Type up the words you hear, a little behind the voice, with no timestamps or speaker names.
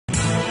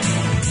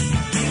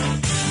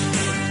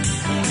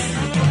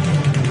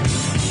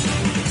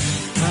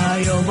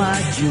koyo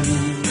maju,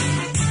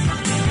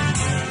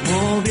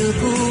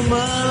 mobilku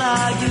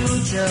melaju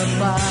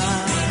cepat.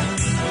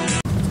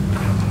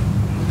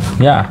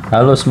 Ya,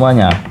 halo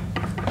semuanya.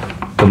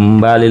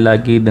 Kembali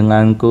lagi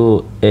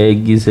denganku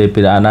Egi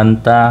Sepira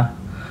Ananta,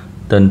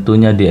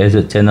 tentunya di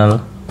EZ Channel.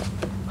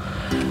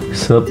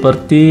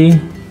 Seperti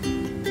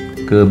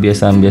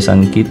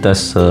kebiasaan-kebiasaan kita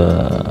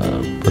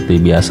seperti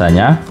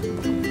biasanya,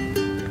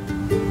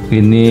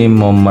 ini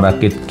mau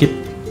merakit kit,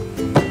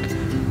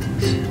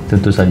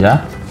 tentu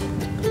saja.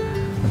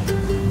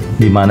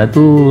 Dimana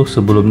tuh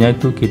sebelumnya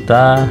itu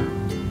kita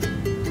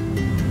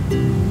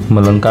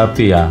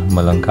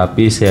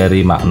melengkapi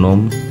seri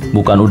Magnum,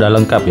 bukan udah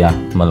lengkap ya,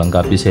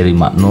 melengkapi seri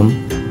Magnum,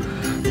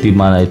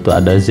 dimana itu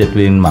ada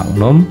Z-Wing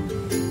Magnum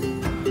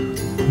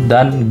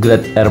dan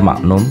Grade R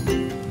Magnum.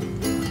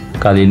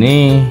 Kali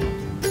ini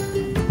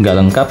nggak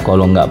lengkap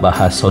kalau nggak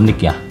bahas Sonic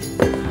ya.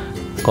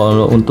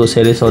 Kalau untuk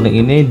seri Sonic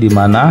ini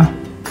dimana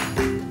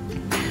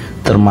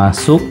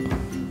termasuk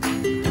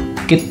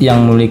kit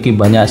yang memiliki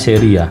banyak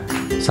seri ya,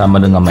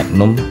 sama dengan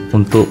Magnum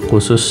untuk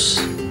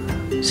khusus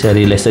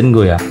seri Let's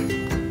Go ya,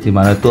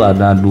 dimana itu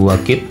ada dua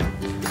kit,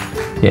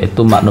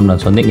 yaitu Magnum dan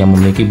Sonic yang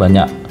memiliki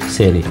banyak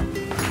seri.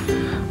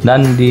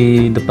 Dan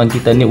di depan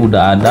kita ini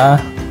udah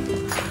ada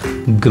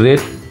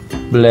Great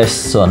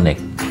Blast Sonic.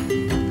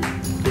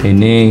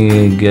 Ini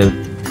Great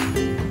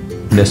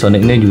Blast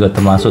Sonic ini juga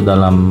termasuk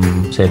dalam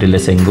seri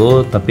Let's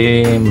Go,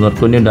 tapi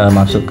menurutku ini udah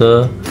masuk ke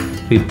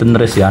return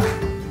race ya.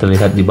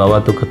 Terlihat di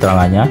bawah tuh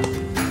keterangannya.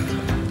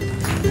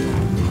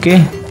 Oke.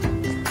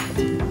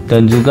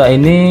 Dan juga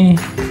ini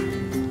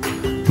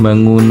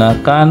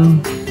menggunakan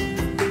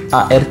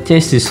AR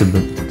chassis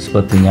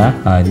sepertinya.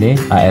 Nah, ini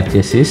AR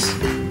chassis.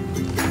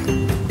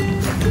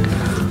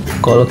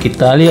 Kalau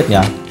kita lihat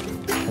ya,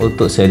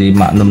 untuk seri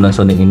Magnum dan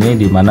Sonic ini,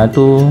 dimana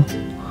tuh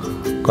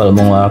kalau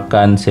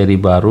mengeluarkan seri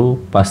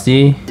baru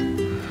pasti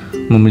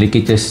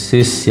memiliki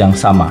chassis yang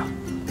sama.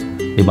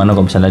 Dimana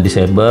kalau misalnya di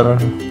Saber,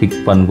 Big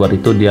Vanguard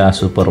itu dia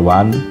Super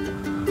One,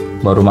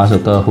 baru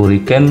masuk ke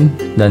Hurricane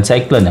dan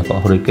Cyclone ya.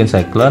 Kalau Hurricane,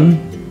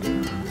 Cyclone,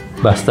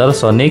 Buster,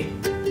 Sonic,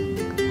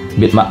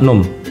 Beat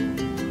Magnum,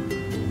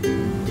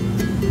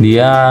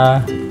 dia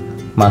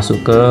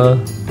masuk ke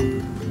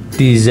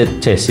TZ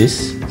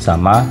chassis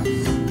sama,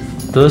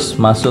 terus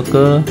masuk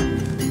ke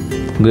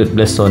Great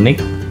Blast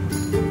Sonic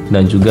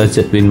dan juga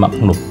Z-Wing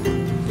Magnum,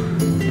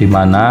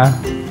 dimana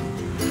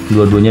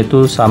dua-duanya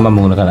itu sama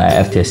menggunakan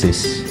AR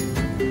chassis.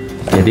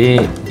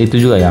 Jadi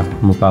itu juga ya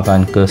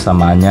merupakan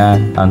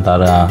kesamaannya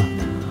antara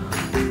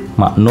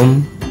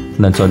Magnum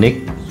dan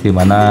Sonic,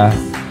 dimana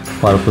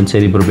walaupun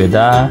seri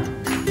berbeda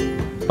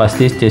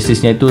pasti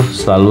chassisnya itu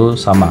selalu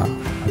sama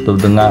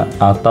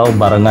atau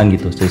barengan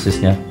gitu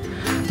chassisnya.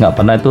 Nggak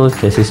pernah itu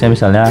chassisnya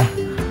misalnya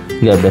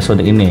nggak ada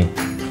Sonic ini.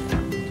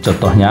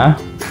 Contohnya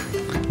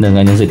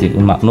dengan yang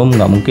Z-Wing Magnum,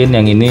 nggak mungkin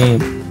yang ini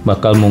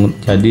bakal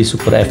jadi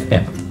Super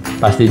FM.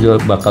 Pasti juga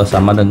bakal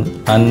sama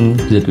dengan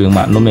Z-Wing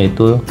Magnum,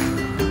 yaitu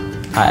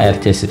AR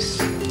chassis.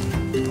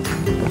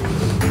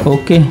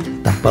 Oke,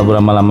 tanpa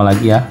berlama-lama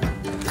lagi ya,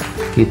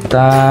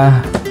 kita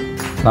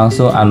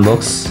langsung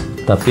unbox.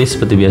 Tapi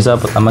seperti biasa,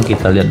 pertama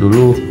kita lihat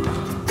dulu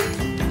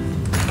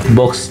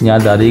boxnya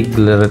dari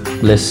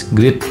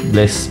Great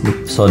Blast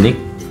Sonic,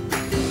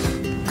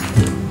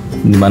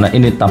 dimana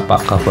ini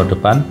tampak cover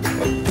depan,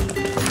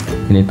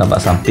 ini tampak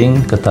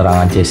samping,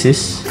 keterangan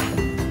chassis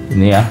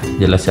ini ya,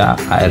 jelasnya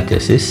AR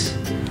chassis.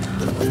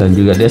 Dan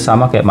juga dia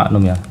sama kayak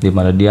Magnum ya,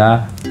 dimana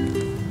dia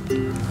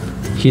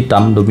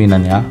hitam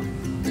dominannya,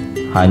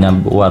 hanya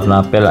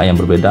warna pelek yang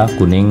berbeda,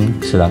 kuning,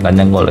 sedangkan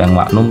yang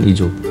Magnum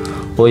hijau.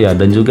 Oh ya,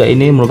 dan juga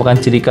ini merupakan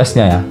ciri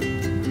khasnya ya,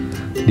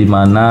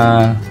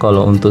 dimana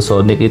kalau untuk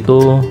Sonic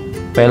itu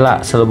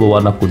pelak selalu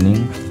berwarna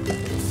kuning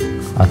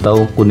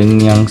atau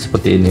kuning yang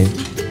seperti ini.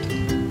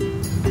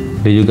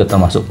 Dia juga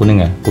termasuk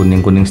kuning ya,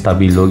 kuning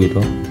stabilo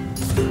gitu.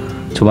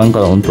 Cuman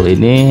kalau untuk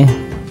ini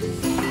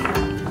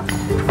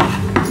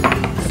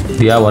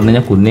dia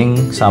warnanya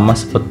kuning sama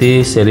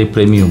seperti seri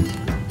premium.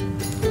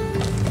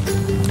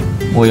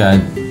 Oh ya,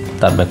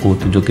 ntar aku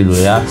tunjukin dulu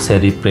ya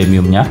seri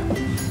premiumnya.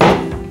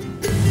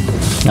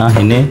 Nah,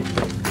 ini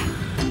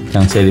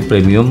yang seri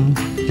premium,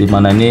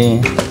 dimana ini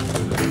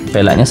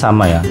peleknya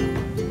sama ya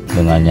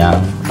dengan yang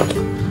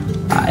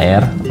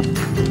AR,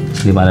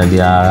 dimana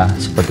dia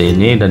seperti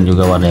ini dan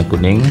juga warnanya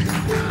kuning.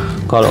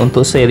 Kalau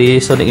untuk seri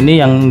Sonic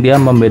ini yang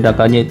dia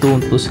membedakannya itu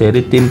untuk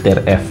seri tim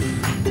TRF,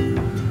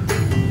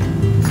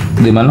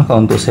 dimana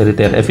kalau untuk seri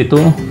TRF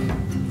itu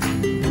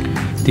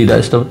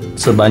tidak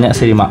sebanyak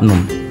seri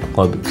Magnum.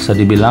 Kalau bisa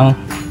dibilang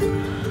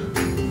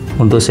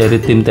untuk seri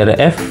tim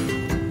TRF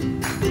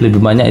lebih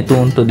banyak itu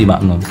untuk di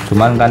Magnum.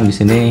 Cuman kan di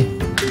sini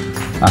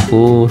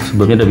aku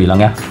sebelumnya udah bilang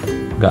ya,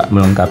 nggak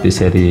melengkapi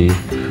seri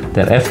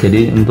TRF,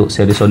 jadi untuk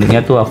seri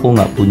Sonicnya tuh aku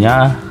nggak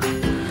punya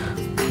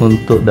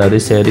untuk dari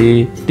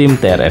seri tim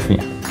TRF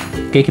nya.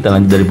 Oke, kita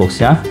lanjut dari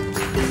boxnya.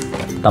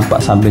 Tampak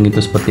samping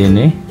itu seperti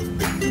ini,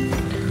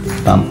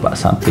 tampak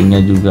sampingnya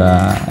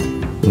juga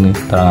ini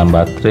terangan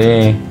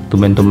baterai,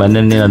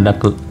 tumben-tumbennya ini ada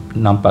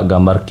nampak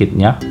gambar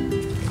kitnya.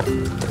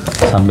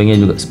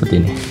 Sampingnya juga seperti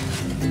ini.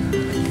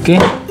 Oke,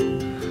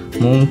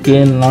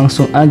 mungkin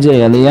langsung aja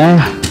ya Lia,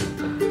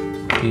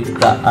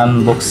 kita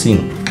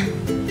unboxing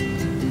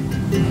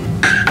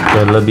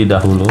terlebih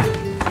dahulu.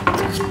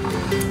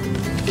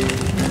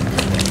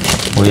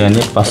 Oh ya,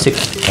 ini plastik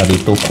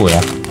dari toko ya,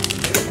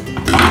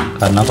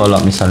 karena kalau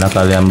misalnya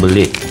kalian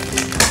beli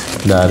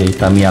dari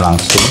Tamiya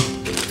langsung,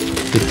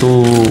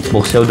 itu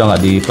boxnya udah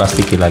nggak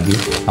diplastiki lagi,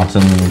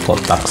 langsung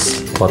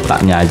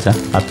kotaknya aja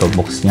atau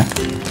boxnya.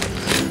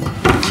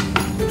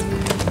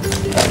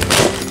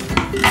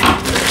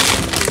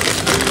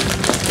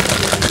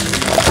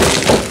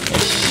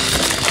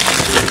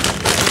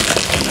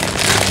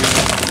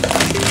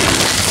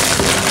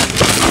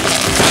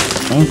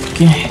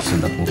 Oke,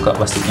 sudah buka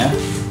plastiknya.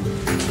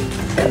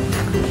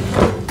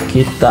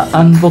 Kita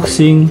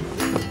unboxing.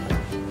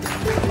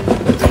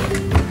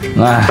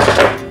 Nah,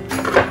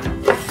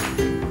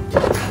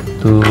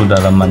 tuh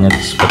dalamannya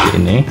seperti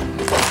ini.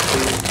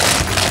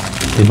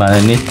 Dimana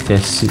ini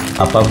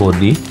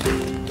body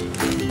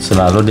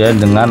selalu dia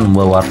dengan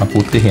berwarna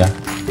putih ya,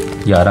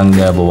 jarang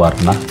dia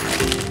berwarna.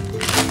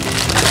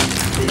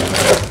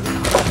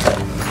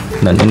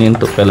 Dan ini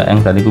untuk pelek yang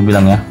tadi aku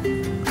bilang ya,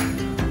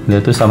 dia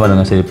tuh sama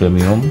dengan seri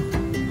premium.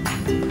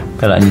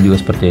 Peleknya juga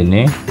seperti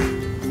ini,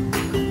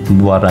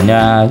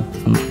 warnanya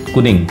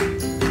kuning,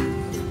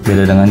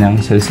 beda dengan yang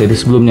seri-seri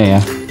sebelumnya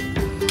ya.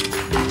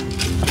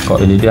 Kok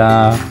ini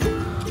dia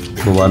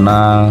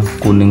berwarna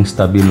kuning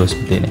stabilo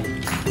seperti ini.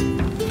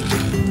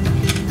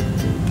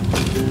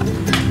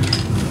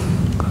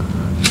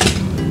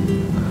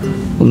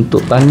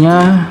 Untuk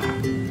bannya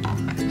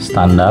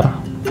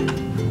standar.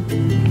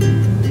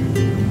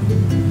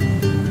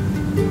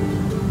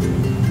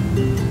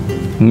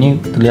 Ini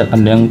terlihat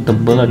ada yang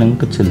tebal, ada yang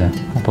kecil ya.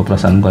 Apa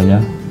perasaan aja?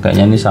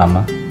 Kayaknya ini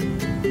sama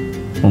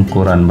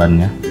ukuran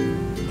bannya.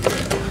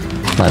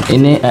 Dan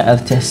ini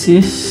ER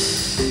chassis.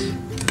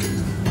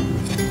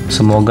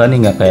 Semoga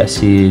nih nggak kayak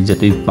si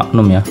Zwind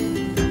Magnum ya.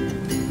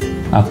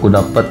 Aku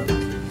dapat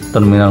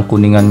terminal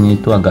kuningannya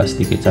itu agak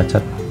sedikit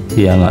cacat.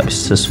 Dia nggak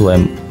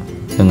sesuai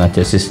dengan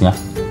chassisnya.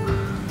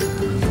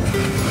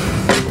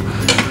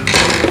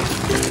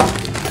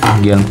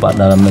 Bagian part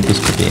dalamnya itu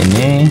seperti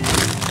ini.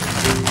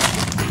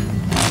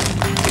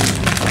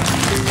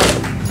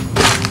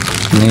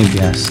 Ini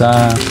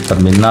biasa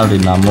terminal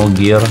dinamo,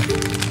 gear,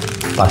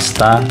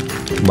 pasta,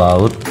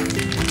 baut,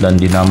 dan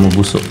dinamo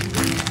busuk.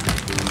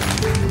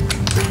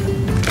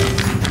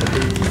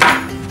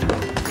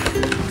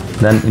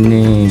 Dan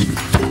ini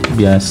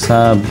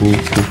biasa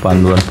buku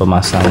panduan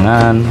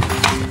pemasangan.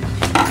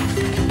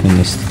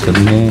 Ini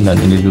stikernya,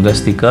 dan ini juga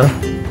stiker.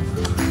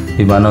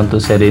 Dimana untuk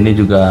seri ini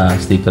juga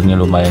stikernya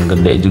lumayan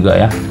gede juga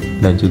ya.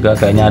 Dan juga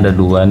kayaknya ada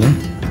dua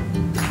nih.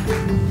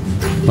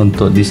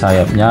 Untuk di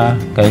sayapnya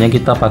kayaknya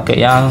kita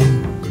pakai yang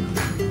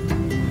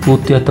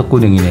putih atau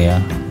kuning ini ya.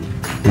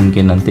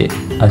 Mungkin nanti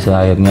hasil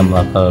akhirnya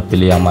bakal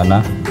pilih yang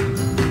mana,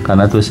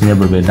 karena tulisannya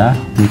berbeda.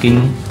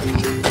 Mungkin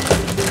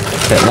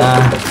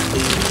kayaknya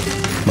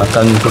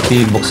bakal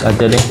ngikuti box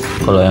aja deh.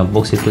 Kalau yang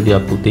box itu dia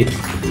putih,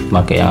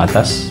 pakai yang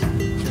atas.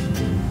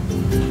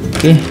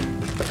 Oke,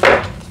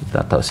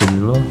 kita taruh sini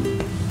dulu.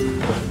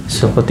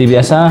 Seperti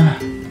biasa,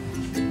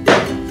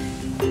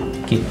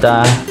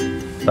 kita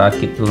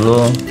rakit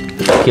dulu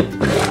kit.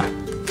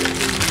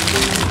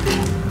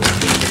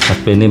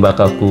 Tapi ini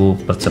bakal ku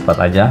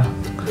percepat aja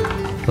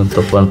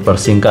untuk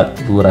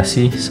mempersingkat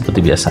durasi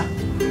seperti biasa.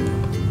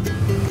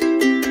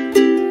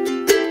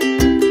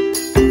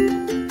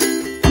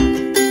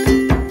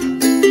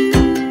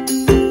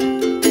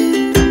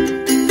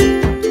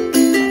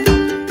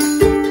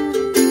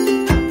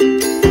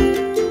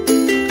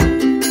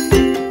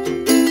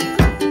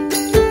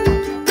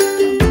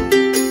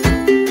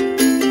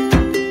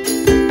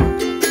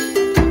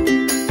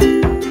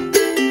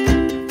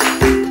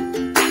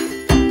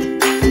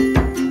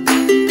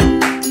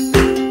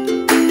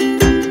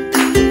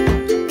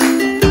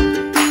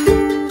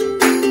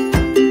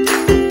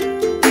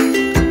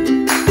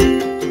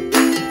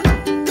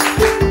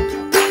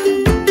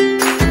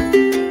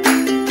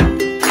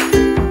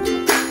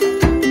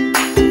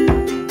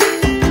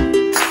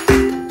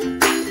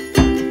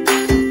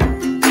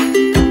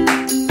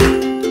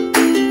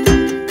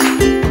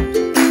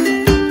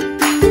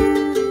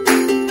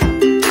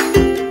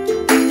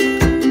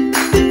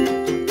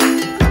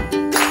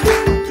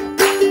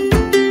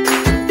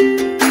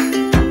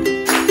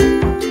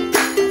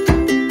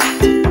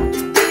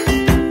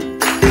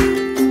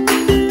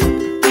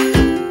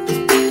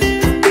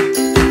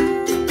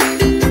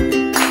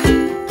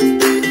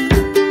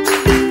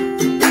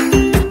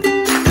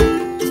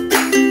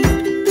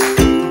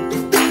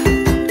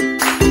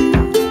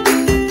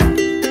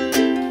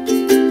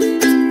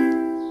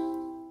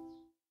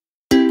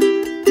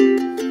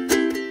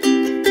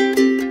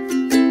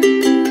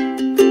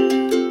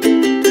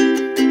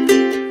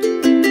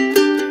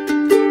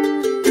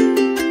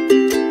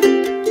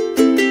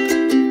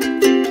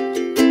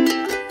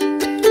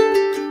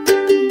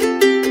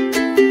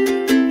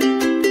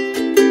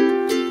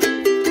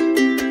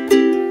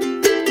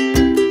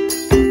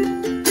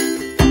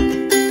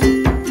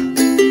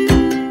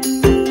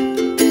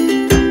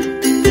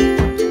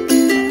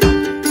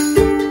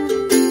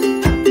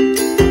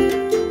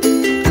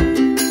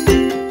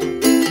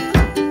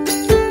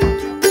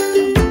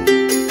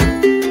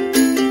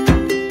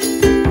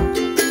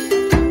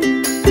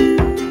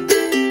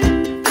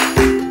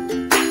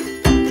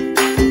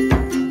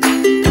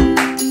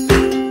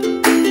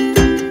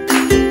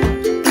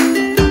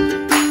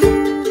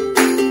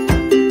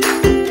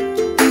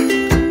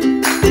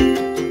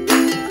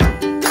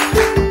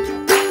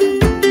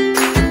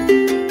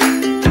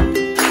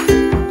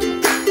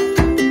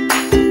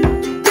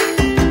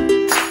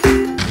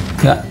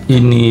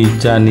 Ini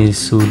Jani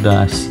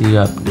sudah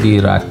siap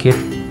dirakit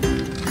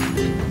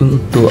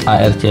untuk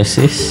AR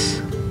chassis.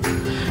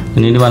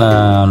 Ini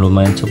dimana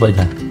lumayan coba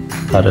aja,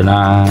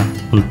 karena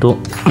untuk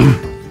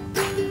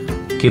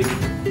kit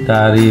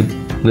dari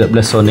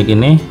Blast Sonic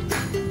ini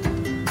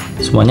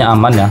semuanya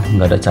aman ya,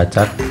 nggak ada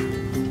cacat,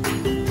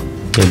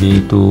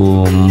 jadi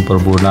itu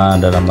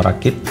mempermudah dalam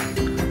merakit.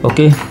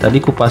 Oke,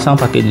 tadi ku pasang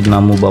pakai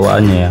dinamo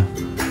bawaannya ya,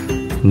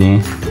 ini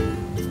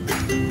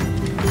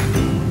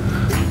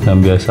yang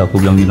biasa aku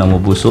bilang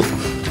dinamo busuk.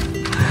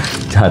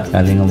 Jahat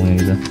kali ngomongnya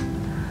gitu.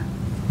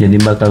 Jadi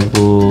bakal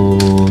ku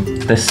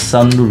tes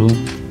sound dulu,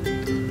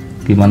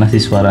 gimana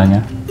sih suaranya.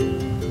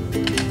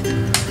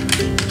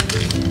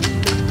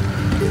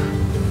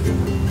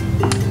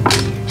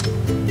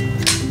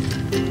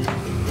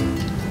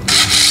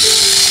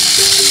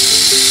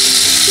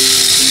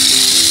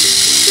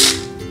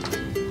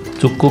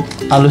 Cukup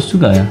halus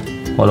juga ya,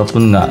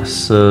 walaupun nggak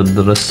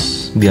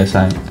sederes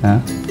biasanya.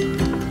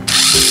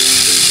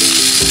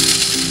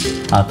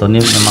 Atau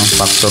ini memang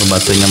faktor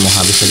baterainya mau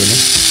habis aja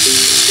nih.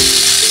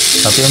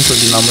 Tapi untuk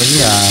dinamo ini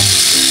ya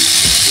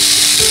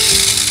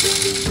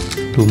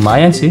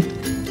lumayan sih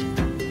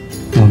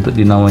untuk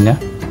dinamonya.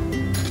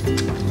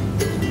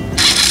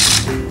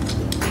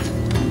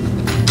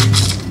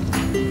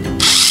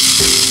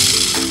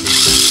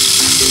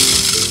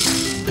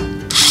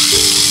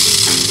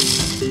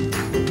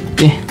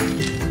 Oke,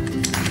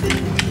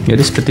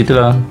 jadi seperti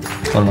itulah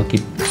kalau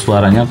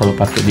suaranya kalau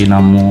pakai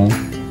dinamo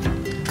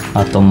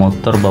atau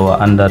motor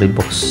bawaan dari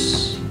box.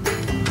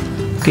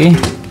 Oke,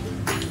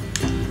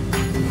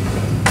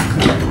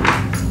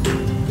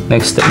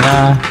 next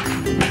stepnya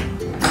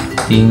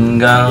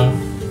tinggal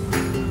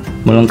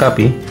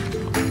melengkapi,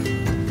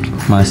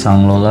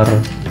 masang roller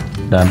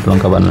dan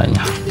perlengkapan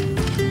lainnya.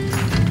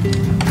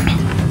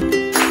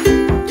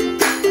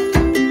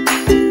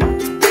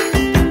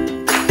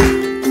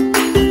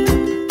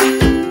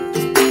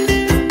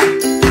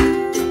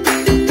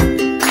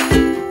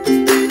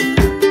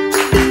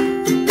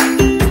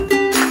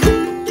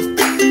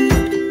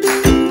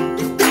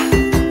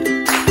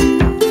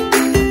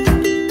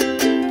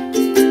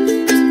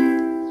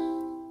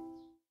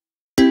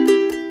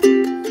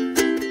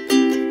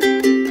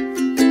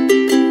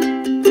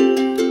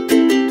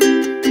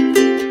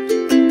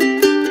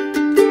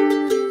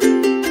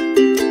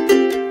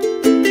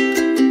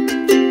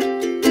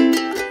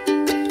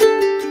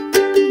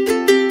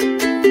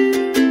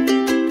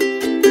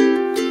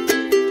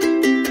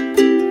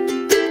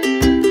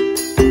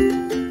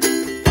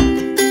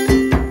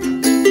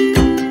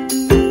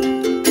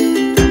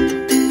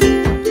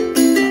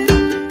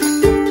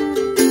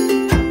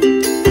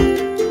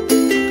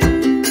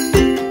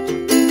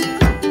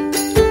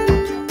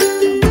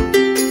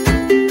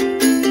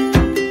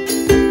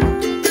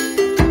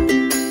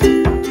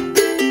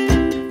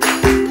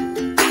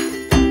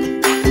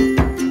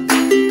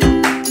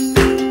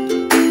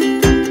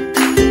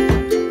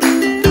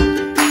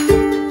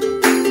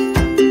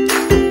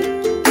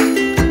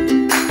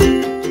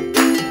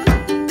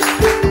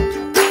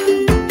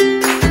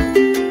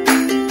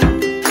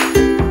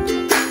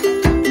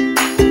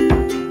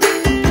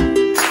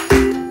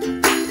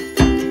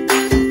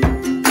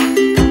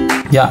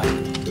 Ya,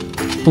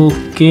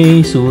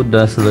 oke,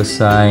 sudah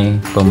selesai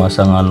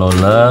pemasangan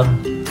roller.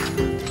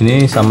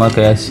 Ini sama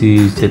kayak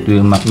si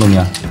Z-Wheel Magnum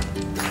ya,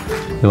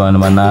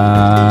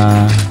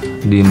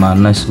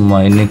 dimana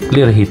semua ini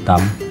clear hitam,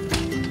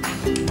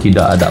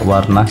 tidak ada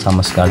warna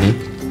sama sekali.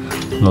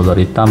 Roller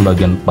hitam,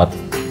 bagian part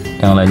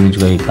yang lainnya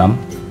juga hitam,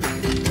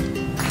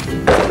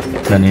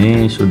 dan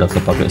ini sudah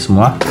kepake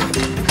semua.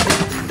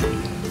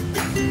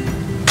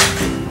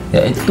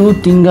 Yaitu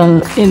tinggal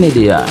ini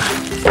dia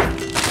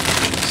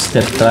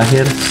step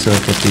terakhir,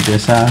 seperti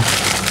biasa,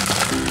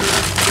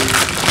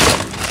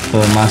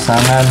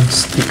 pemasangan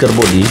stiker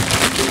body.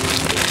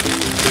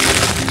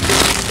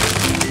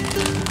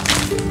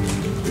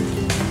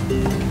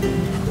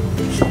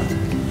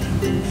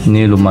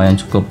 Ini lumayan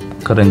cukup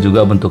keren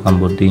juga bentukan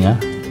bodinya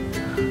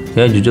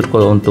ya. Jujur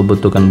kalau untuk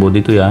bentukan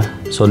body itu ya,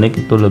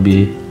 Sonic itu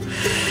lebih,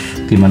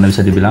 gimana bisa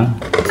dibilang,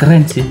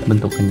 keren sih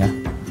bentukannya.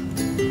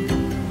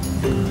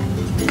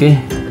 Oke,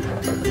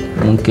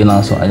 mungkin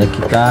langsung aja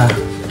kita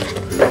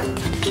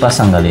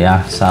pasang kali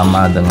ya,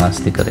 sama dengan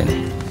stiker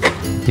ini.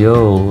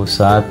 Yo,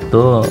 1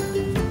 2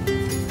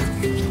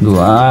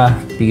 3,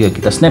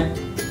 kita snap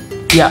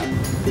ya.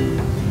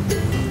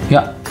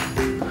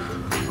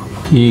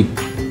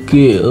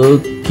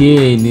 Oke,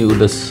 ini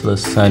udah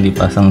selesai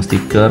dipasang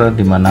stiker,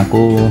 dimana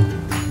aku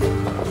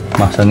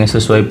masangnya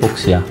sesuai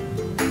box ya.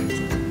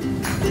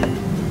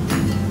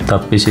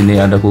 Tapi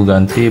sini ada aku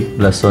ganti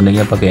Blast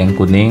Sonicnya pakai yang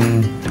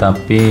kuning,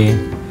 tapi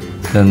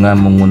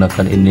dengan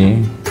menggunakan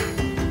ini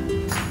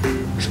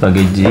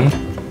sebagai J.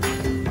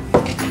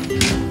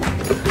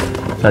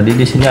 Tadi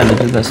di sini ada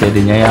juga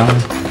serinya yang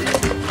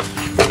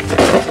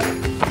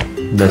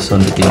Blast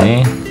Sonic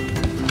ini,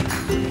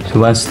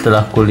 cuman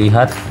setelah aku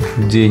lihat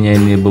J-nya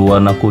ini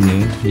berwarna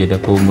kuning, jadi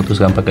aku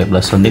memutuskan pakai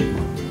Blast Sonic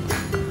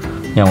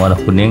yang warna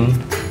kuning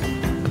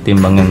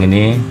ketimbang yang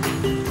ini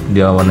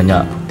dia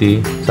warnanya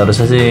putih.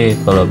 Seharusnya sih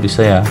kalau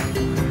bisa ya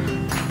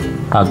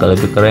agak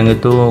lebih keren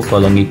itu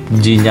kalau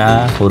G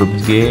nya, huruf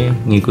G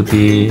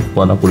ngikuti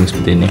warna kuning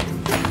seperti ini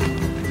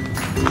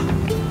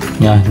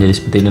ya. Jadi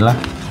seperti inilah.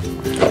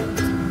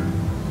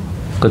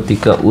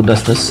 Ketika udah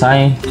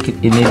selesai, kit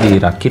ini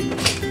dirakit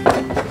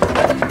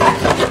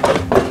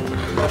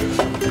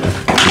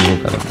dulu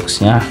kalau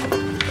boxnya.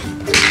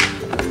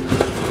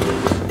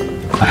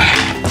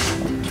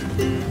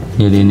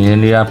 Jadi ini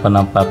dia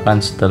penampakan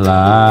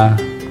setelah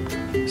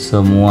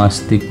semua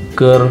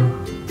stiker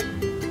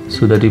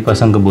sudah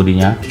dipasang ke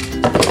bodinya.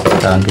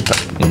 Sekarang kita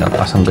tinggal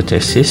pasang ke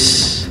chassis.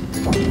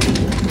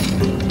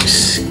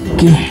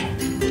 Oke,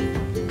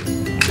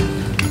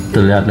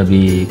 terlihat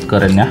lebih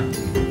keren ya.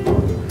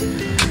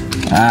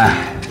 Nah,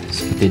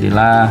 seperti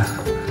inilah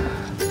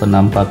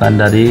penampakan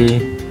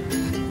dari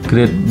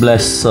Great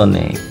Blast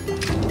Sonic.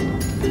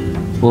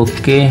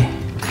 Oke,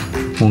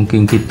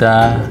 mungkin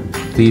kita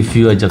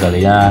review aja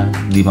kali ya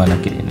gimana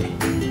kit ini.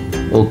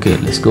 Oke,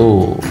 let's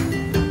go.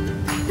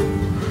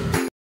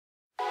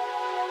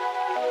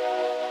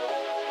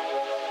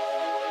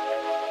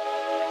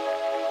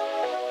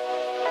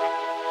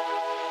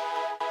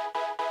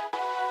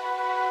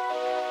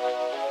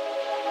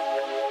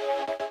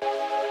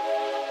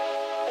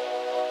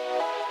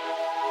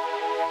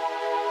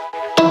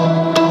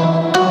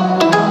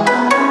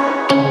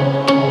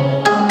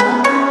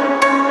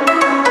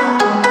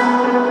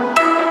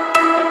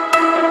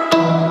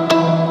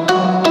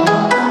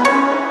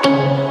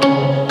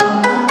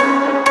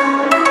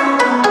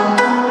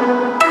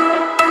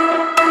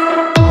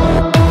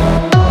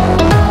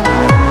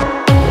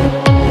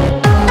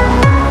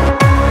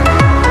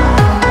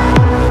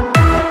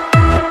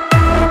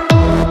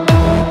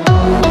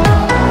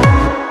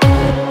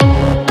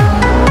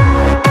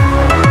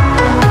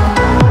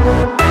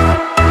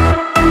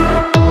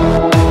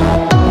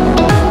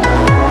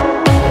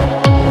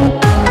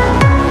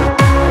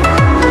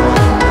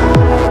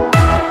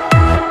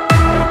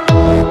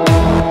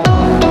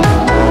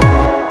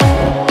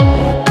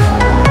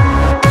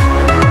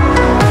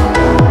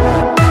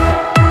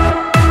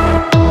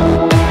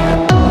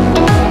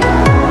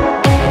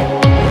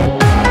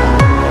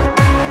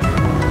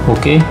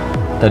 Oke,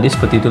 tadi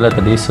seperti itulah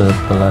tadi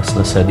setelah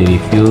selesai di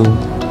review,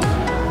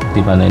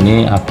 dimana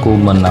ini aku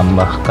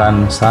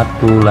menambahkan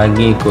satu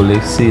lagi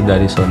koleksi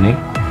dari Sonic,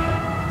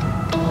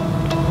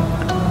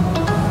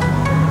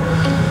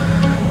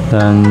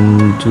 dan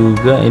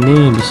juga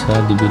ini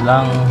bisa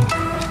dibilang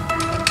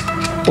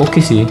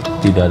oke sih,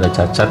 tidak ada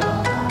cacat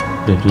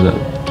dan juga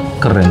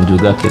keren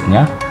juga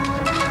kitnya,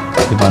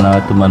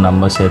 dimana itu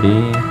menambah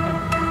seri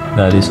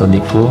dari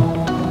Sonicku.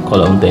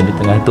 Kalau untuk yang di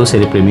tengah itu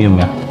seri premium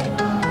ya.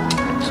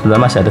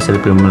 Sebenarnya masih ada seri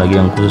premium lagi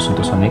yang khusus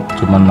untuk Sonic,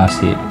 cuman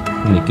masih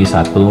memiliki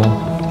satu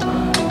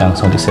yang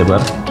Sonic Saber.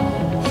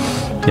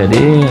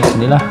 Jadi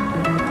inilah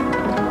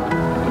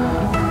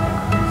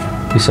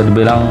bisa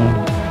dibilang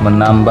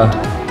menambah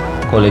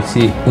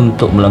koleksi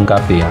untuk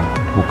melengkapi ya,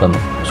 bukan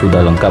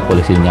sudah lengkap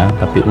koleksinya,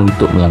 tapi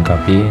untuk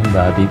melengkapi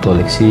dari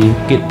koleksi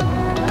kit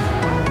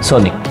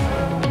Sonic.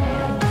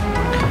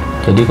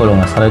 Jadi kalau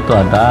nggak salah itu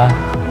ada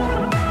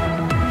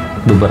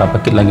beberapa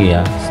kit lagi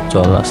ya.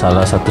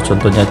 Salah satu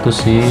contohnya itu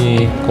si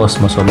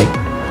Cosmo Sonic.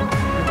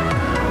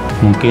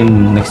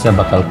 Mungkin nextnya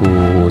bakal ku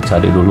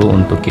cari dulu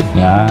untuk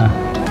kitnya,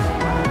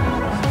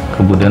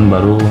 kemudian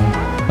baru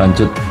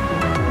lanjut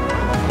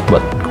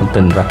buat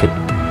konten rakit.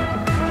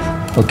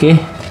 Oke,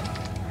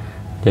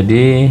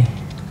 jadi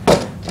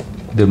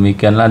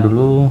demikianlah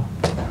dulu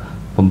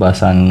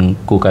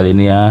pembahasanku kali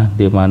ini ya,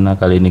 dimana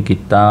kali ini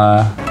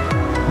kita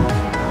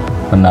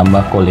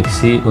menambah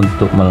koleksi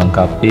untuk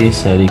melengkapi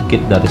seri kit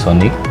dari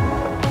Sonic.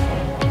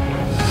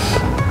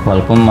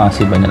 Walaupun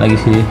masih banyak lagi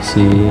sih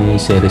si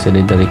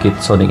seri-seri dari kit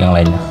Sonic yang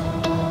lainnya.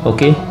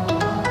 Oke,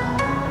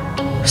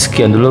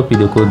 sekian dulu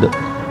videoku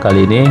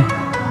kali ini.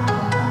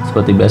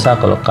 Seperti biasa,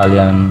 kalau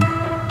kalian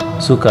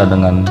suka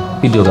dengan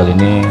video kali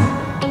ini,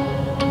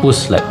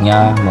 push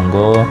like-nya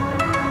monggo.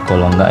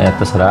 Kalau enggak ya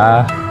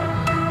terserah.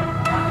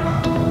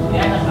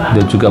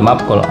 Dan juga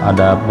maaf kalau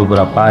ada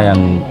beberapa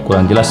yang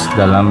kurang jelas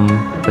dalam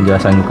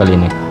penjelasan kali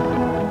ini.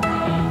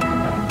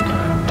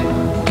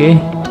 Oke,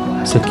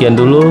 sekian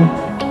dulu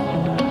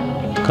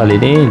kali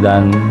ini,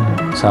 dan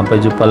sampai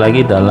jumpa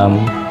lagi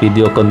dalam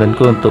video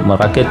kontenku untuk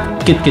merakit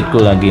kit-kitku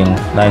lagi yang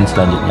lain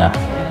selanjutnya.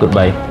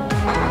 Goodbye.